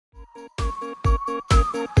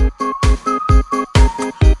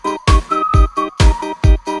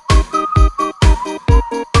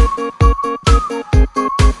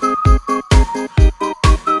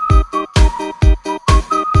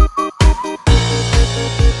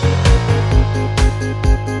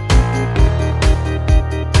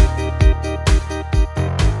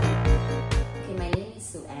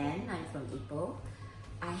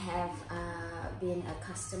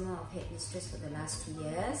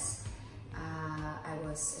years, I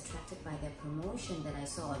was attracted by their promotion that I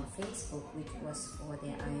saw on Facebook, which was for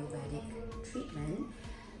their Ayurvedic treatment.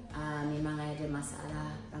 Memang I ada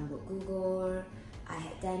masalah rambut gugur. I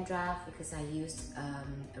had dandruff because I used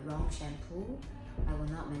a wrong shampoo. I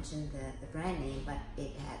will not mention the brand name, but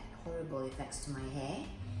it had horrible effects to my hair.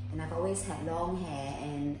 And I've always had long hair,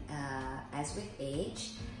 and as with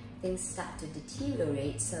age, things start to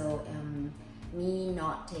deteriorate. So me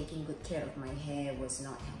not taking good care of my hair was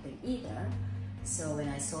not helping either. So when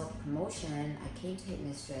I saw the promotion, I came to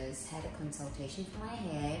HEADMISTRESS, had a consultation for my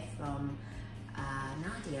hair from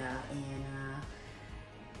Nadia, and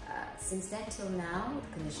since then till now,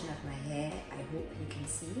 the condition of my hair, I hope you can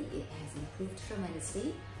see, it has improved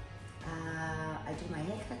tremendously. I do my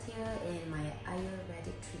haircut here, and my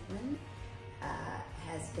Ayurvedic treatment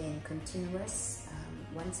has been continuous,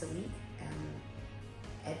 once a week,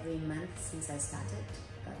 every month since I started,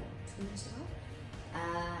 about 2 years ago.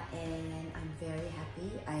 And I'm very happy.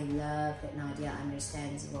 I love that Nadia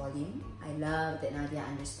understands volume. I love that Nadia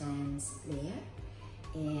understands layer.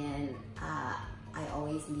 And I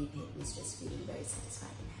always leave HEADMISTRESS feeling very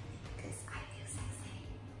satisfied and happy because I feel sexy.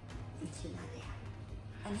 Thank you, Nadia.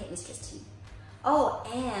 And HEADMISTRESS too. Oh,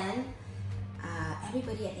 and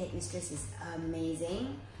everybody at HEADMISTRESS is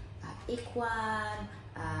amazing. Ikwan,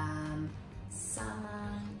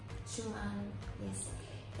 Saman, Chuman, yes.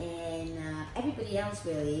 And everybody else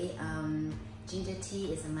really. Ginger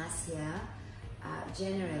tea is a must here.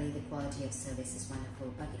 Generally, the quality of service is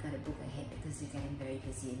wonderful, but you gotta book ahead because you're getting very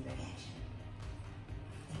busy and very action.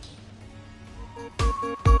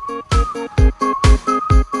 Thank you.